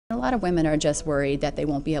A lot of women are just worried that they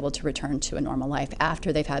won't be able to return to a normal life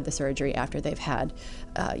after they've had the surgery, after they've had,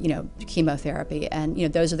 chemotherapy, and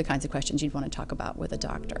those are the kinds of questions you'd want to talk about with a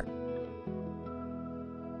doctor.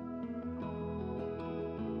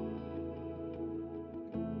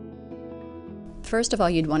 First of all,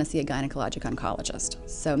 you'd want to see a gynecologic oncologist.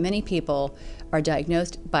 So many people are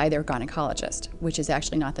diagnosed by their gynecologist, which is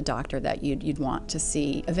actually not the doctor that you'd want to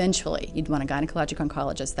see eventually. You'd want a gynecologic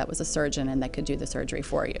oncologist that was a surgeon and that could do the surgery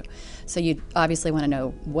for you. So you'd obviously want to know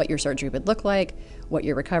what your surgery would look like, what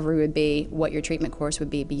your recovery would be, what your treatment course would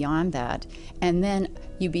be beyond that, and then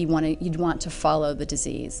you'd want to follow the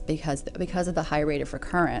disease because of the high rate of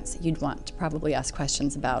recurrence. You'd want to probably ask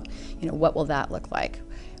questions about, what will that look like?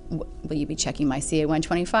 Will you be checking my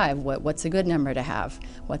CA-125? What's a good number to have?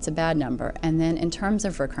 What's a bad number? And then in terms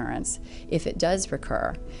of recurrence, if it does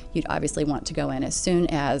recur, you'd obviously want to go in as soon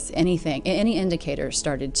as any indicator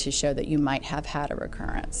started to show that you might have had a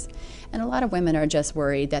recurrence. And a lot of women are just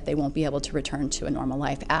worried that they won't be able to return to a normal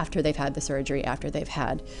life after they've had the surgery, after they've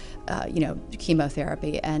had,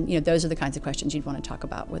 chemotherapy, and those are the kinds of questions you'd want to talk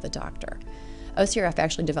about with a doctor. OCRF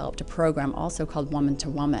actually developed a program also called Woman to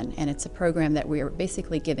Woman, and it's a program that we're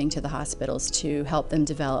basically giving to the hospitals to help them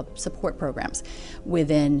develop support programs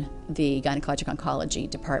within the gynecologic oncology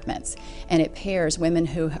departments. And it pairs women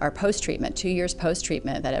who are post-treatment, 2 years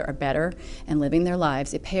post-treatment, that are better and living their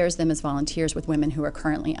lives. It pairs them as volunteers with women who are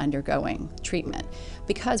currently undergoing treatment,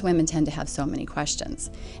 because women tend to have so many questions.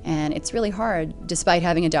 And it's really hard, despite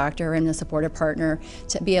having a doctor and a supportive partner,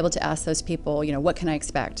 to be able to ask those people, what can I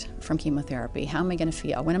expect from chemotherapy? How am I going to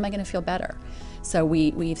feel? When am I going to feel better? So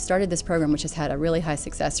we've started this program, which has had a really high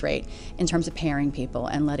success rate in terms of pairing people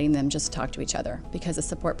and letting them just talk to each other, because a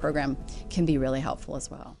support program can be really helpful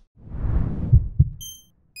as well.